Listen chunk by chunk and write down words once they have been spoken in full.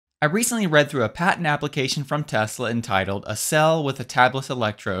I recently read through a patent application from Tesla entitled "A Cell with a Tabless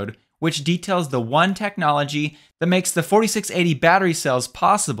Electrode," which details the one technology that makes the 4680 battery cells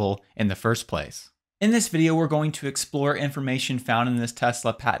possible in the first place. In this video, we're going to explore information found in this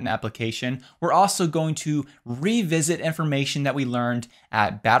Tesla patent application. We're also going to revisit information that we learned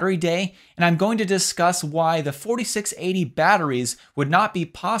at Battery Day, and I'm going to discuss why the 4680 batteries would not be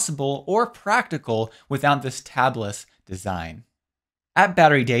possible or practical without this tabless design. At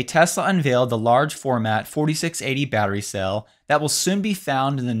Battery Day, Tesla unveiled the large format 4680 battery cell that will soon be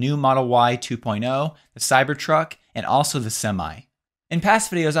found in the new Model Y 2.0, the Cybertruck, and also the Semi. In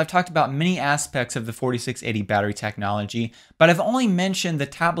past videos, I've talked about many aspects of the 4680 battery technology, but I've only mentioned the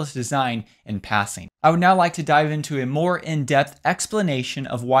tabless design in passing. I would now like to dive into a more in-depth explanation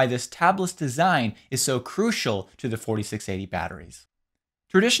of why this tabless design is so crucial to the 4680 batteries.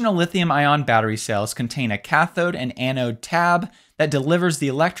 Traditional lithium-ion battery cells contain a cathode and anode tab that delivers the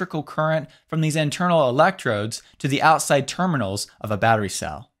electrical current from these internal electrodes to the outside terminals of a battery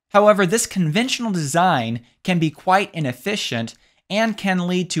cell. However, this conventional design can be quite inefficient and can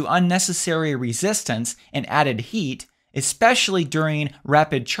lead to unnecessary resistance and added heat, especially during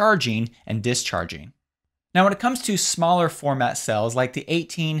rapid charging and discharging. Now, when it comes to smaller format cells like the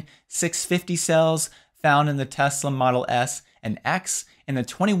 18650 cells found in the Tesla Model S and X, and the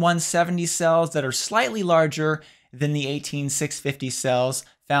 2170 cells that are slightly larger than the 18650 cells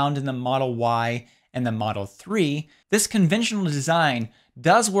found in the Model Y and the Model 3, this conventional design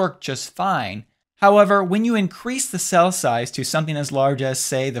does work just fine. However, when you increase the cell size to something as large as,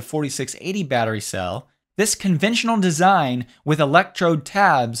 say, the 4680 battery cell, this conventional design with electrode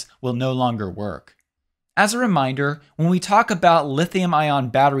tabs will no longer work. As a reminder, when we talk about lithium-ion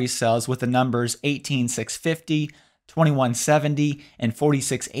battery cells with the numbers 18650, 2170, and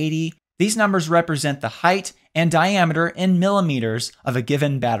 4680, these numbers represent the height and diameter in millimeters of a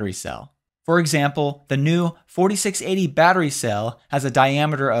given battery cell. For example, the new 4680 battery cell has a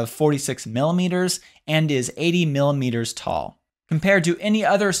diameter of 46 millimeters and is 80 millimeters tall. Compared to any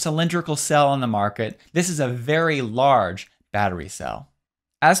other cylindrical cell on the market, this is a very large battery cell.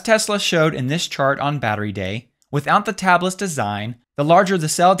 As Tesla showed in this chart on Battery Day, without the tabless design, the larger the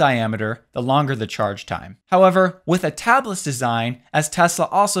cell diameter, the longer the charge time. However, with a tabless design, as Tesla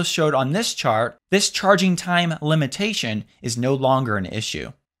also showed on this chart, this charging time limitation is no longer an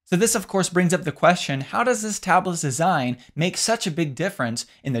issue. So this of course brings up the question, how does this tabless design make such a big difference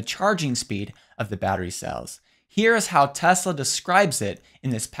in the charging speed of the battery cells? Here is how Tesla describes it in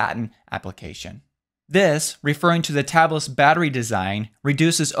this patent application. This, referring to the tabless battery design,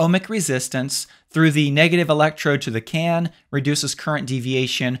 reduces ohmic resistance through the negative electrode to the can, reduces current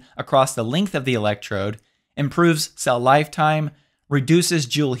deviation across the length of the electrode, improves cell lifetime, reduces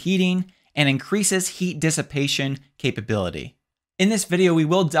Joule heating, and increases heat dissipation capability. In this video, we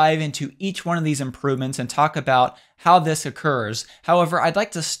will dive into each one of these improvements and talk about how this occurs. However, I'd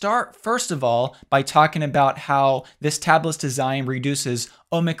like to start first of all by talking about how this tabless design reduces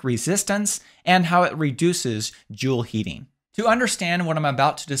ohmic resistance and how it reduces Joule heating. To understand what I'm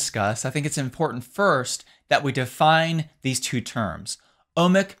about to discuss, I think it's important first that we define these two terms,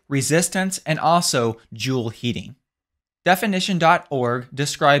 ohmic resistance and also Joule heating. Definition.org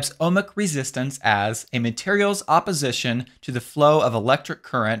describes ohmic resistance as a material's opposition to the flow of electric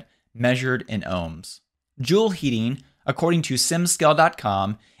current measured in ohms. Joule heating, according to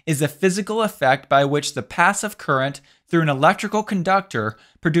simscale.com, is the physical effect by which the passive current through an electrical conductor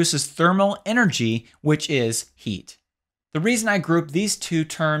produces thermal energy, which is heat. The reason I group these two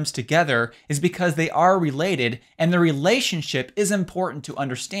terms together is because they are related, and the relationship is important to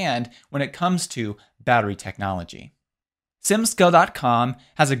understand when it comes to battery technology. Simscale.com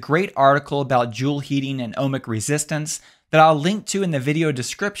has a great article about Joule heating and ohmic resistance that I'll link to in the video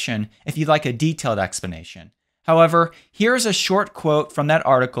description if you'd like a detailed explanation. However, here's a short quote from that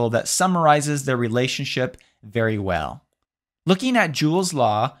article that summarizes their relationship very well. Looking at Joule's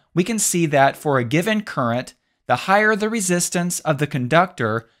law, we can see that for a given current, the higher the resistance of the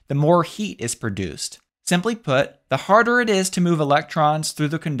conductor, the more heat is produced. Simply put, the harder it is to move electrons through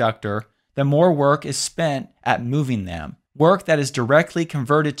the conductor, the more work is spent at moving them. Work that is directly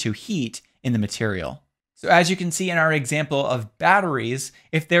converted to heat in the material. So as you can see in our example of batteries,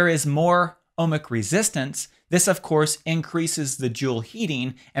 if there is more ohmic resistance, this of course increases the Joule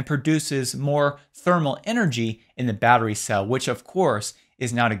heating and produces more thermal energy in the battery cell, which of course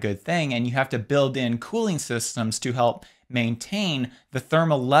is not a good thing, and you have to build in cooling systems to help maintain the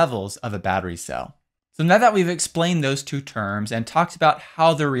thermal levels of a battery cell. So now that we've explained those two terms and talked about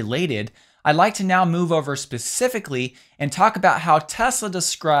how they're related, I'd like to now move over specifically and talk about how Tesla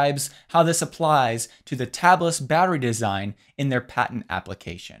describes how this applies to the tabless battery design in their patent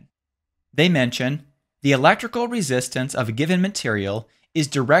application. They mention, the electrical resistance of a given material is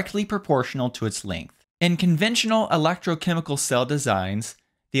directly proportional to its length. In conventional electrochemical cell designs,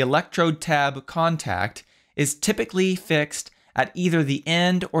 the electrode tab contact is typically fixed at either the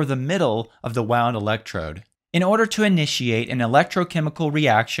end or the middle of the wound electrode. In order to initiate an electrochemical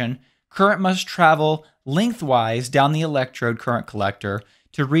reaction, current must travel lengthwise down the electrode current collector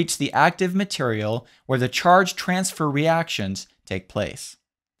to reach the active material where the charge transfer reactions take place.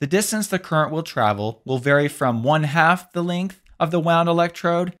 The distance the current will travel will vary from 1/2 the length of the wound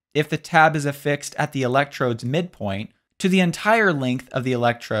electrode if the tab is affixed at the electrode's midpoint to the entire length of the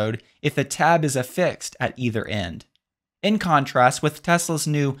electrode if the tab is affixed at either end. In contrast with Tesla's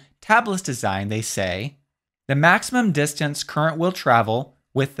new tabless design, they say, the maximum distance current will travel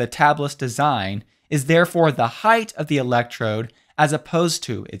with the tabless design is therefore the height of the electrode as opposed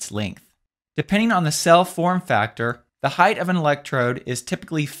to its length. Depending on the cell form factor, the height of an electrode is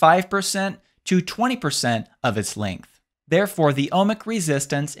typically 5% to 20% of its length. Therefore, the ohmic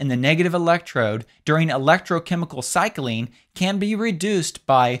resistance in the negative electrode during electrochemical cycling can be reduced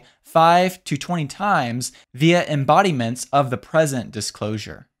by 5 to 20 times via embodiments of the present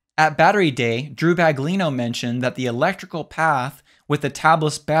disclosure. At Battery Day, Drew Baglino mentioned that the electrical path with the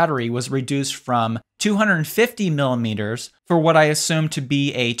tabless battery was reduced from 250 millimeters for what I assume to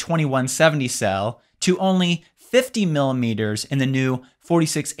be a 2170 cell to only 50 millimeters in the new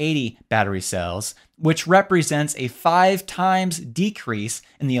 4680 battery cells, which represents a 5 times decrease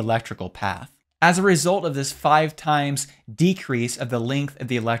in the electrical path. As a result of this 5 times decrease of the length of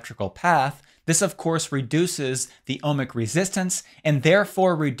the electrical path, this of course reduces the ohmic resistance and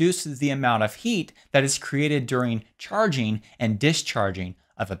therefore reduces the amount of heat that is created during charging and discharging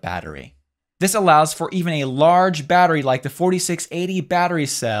of a battery. This allows for even a large battery like the 4680 battery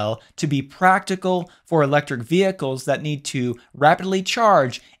cell to be practical for electric vehicles that need to rapidly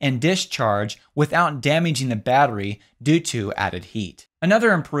charge and discharge without damaging the battery due to added heat.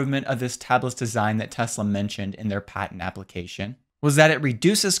 Another improvement of this tabless design that Tesla mentioned in their patent application was that it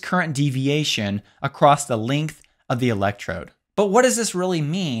reduces current deviation across the length of the electrode. But what does this really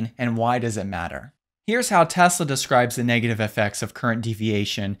mean and why does it matter? Here's how Tesla describes the negative effects of current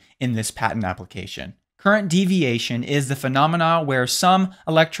deviation in this patent application. Current deviation is the phenomena where some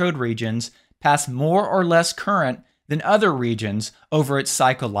electrode regions pass more or less current than other regions over its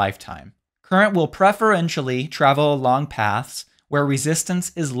cycle lifetime. Current will preferentially travel along paths where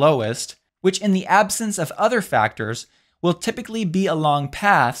resistance is lowest, which in the absence of other factors will typically be along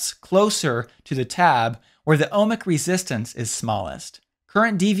paths closer to the tab where the ohmic resistance is smallest.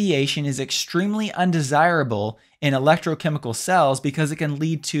 Current deviation is extremely undesirable in electrochemical cells because it can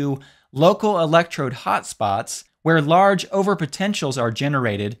lead to local electrode hotspots where large overpotentials are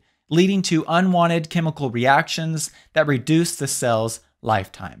generated, leading to unwanted chemical reactions that reduce the cell's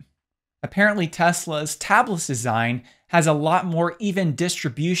lifetime. Apparently, Tesla's tabless design has a lot more even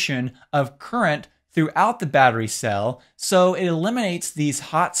distribution of current throughout the battery cell, so it eliminates these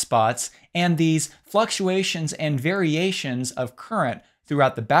hotspots and these fluctuations and variations of current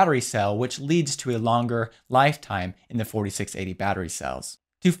throughout the battery cell, which leads to a longer lifetime in the 4680 battery cells.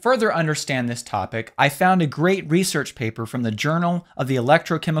 To further understand this topic, I found a great research paper from the Journal of the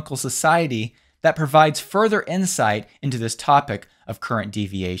Electrochemical Society that provides further insight into this topic of current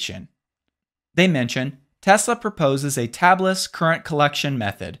deviation. They mention, Tesla proposes a tabless current collection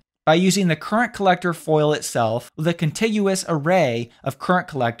method by using the current collector foil itself with a contiguous array of current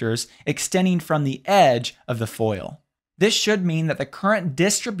collectors extending from the edge of the foil. This should mean that the current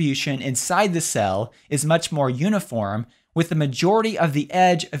distribution inside the cell is much more uniform, with the majority of the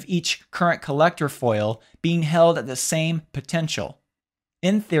edge of each current collector foil being held at the same potential.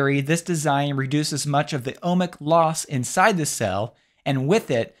 In theory, this design reduces much of the ohmic loss inside the cell, and with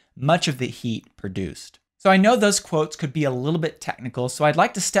it, much of the heat produced. So I know those quotes could be a little bit technical, so I'd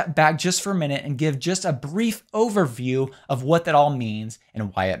like to step back just for a minute and give just a brief overview of what that all means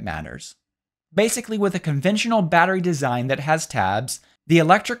and why it matters. Basically, with a conventional battery design that has tabs, the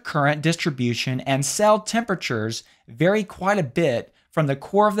electric current distribution and cell temperatures vary quite a bit from the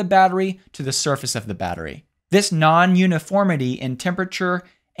core of the battery to the surface of the battery. This non-uniformity in temperature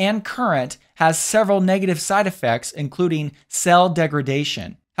and current has several negative side effects, including cell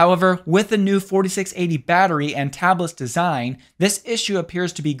degradation. However, with the new 4680 battery and tabless design, this issue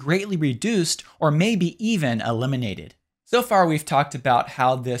appears to be greatly reduced or maybe even eliminated. So far, we've talked about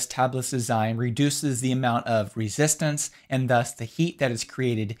how this tabless design reduces the amount of resistance and thus the heat that is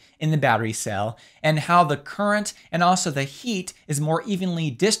created in the battery cell, and how the current and also the heat is more evenly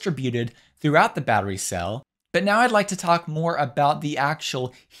distributed throughout the battery cell. But now I'd like to talk more about the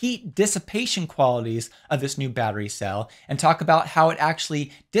actual heat dissipation qualities of this new battery cell and talk about how it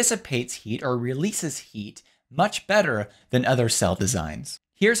actually dissipates heat or releases heat much better than other cell designs.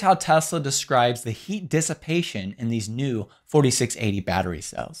 Here's how Tesla describes the heat dissipation in these new 4680 battery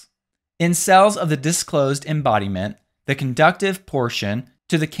cells. In cells of the disclosed embodiment, the conductive portion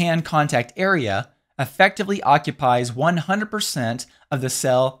to the can contact area effectively occupies 100% of the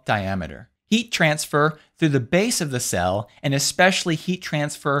cell diameter. Heat transfer through the base of the cell, and especially heat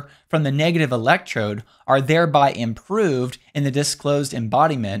transfer from the negative electrode, are thereby improved in the disclosed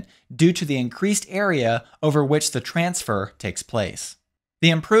embodiment due to the increased area over which the transfer takes place. The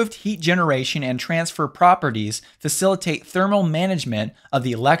improved heat generation and transfer properties facilitate thermal management of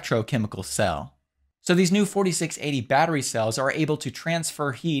the electrochemical cell. So these new 4680 battery cells are able to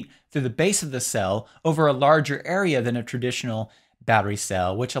transfer heat through the base of the cell over a larger area than a traditional battery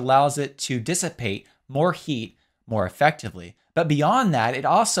cell, which allows it to dissipate more heat more effectively. But beyond that, it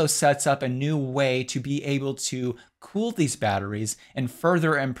also sets up a new way to be able to cool these batteries and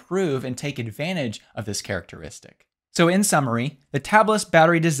further improve and take advantage of this characteristic. So in summary, the tabless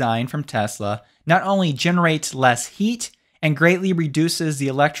battery design from Tesla not only generates less heat and greatly reduces the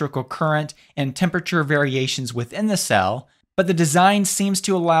electrical current and temperature variations within the cell, but the design seems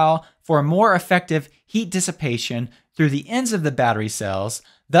to allow for a more effective heat dissipation through the ends of the battery cells,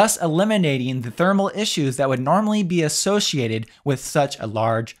 thus eliminating the thermal issues that would normally be associated with such a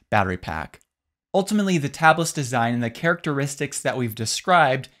large battery pack. Ultimately, the tabless design and the characteristics that we've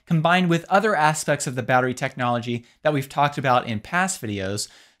described, combined with other aspects of the battery technology that we've talked about in past videos,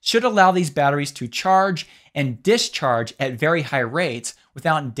 should allow these batteries to charge and discharge at very high rates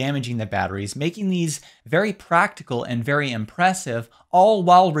without damaging the batteries, making these very practical and very impressive, all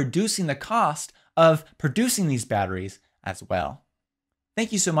while reducing the cost of producing these batteries as well.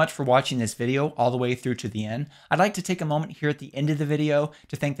 Thank you so much for watching this video all the way through to the end. I'd like to take a moment here at the end of the video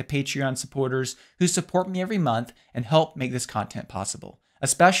to thank the Patreon supporters who support me every month and help make this content possible. A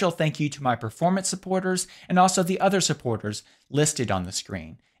special thank you to my performance supporters and also the other supporters listed on the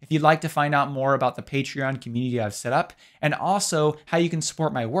screen. If you'd like to find out more about the Patreon community I've set up and also how you can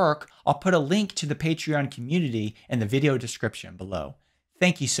support my work, I'll put a link to the Patreon community in the video description below.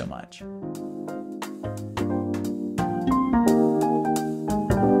 Thank you so much.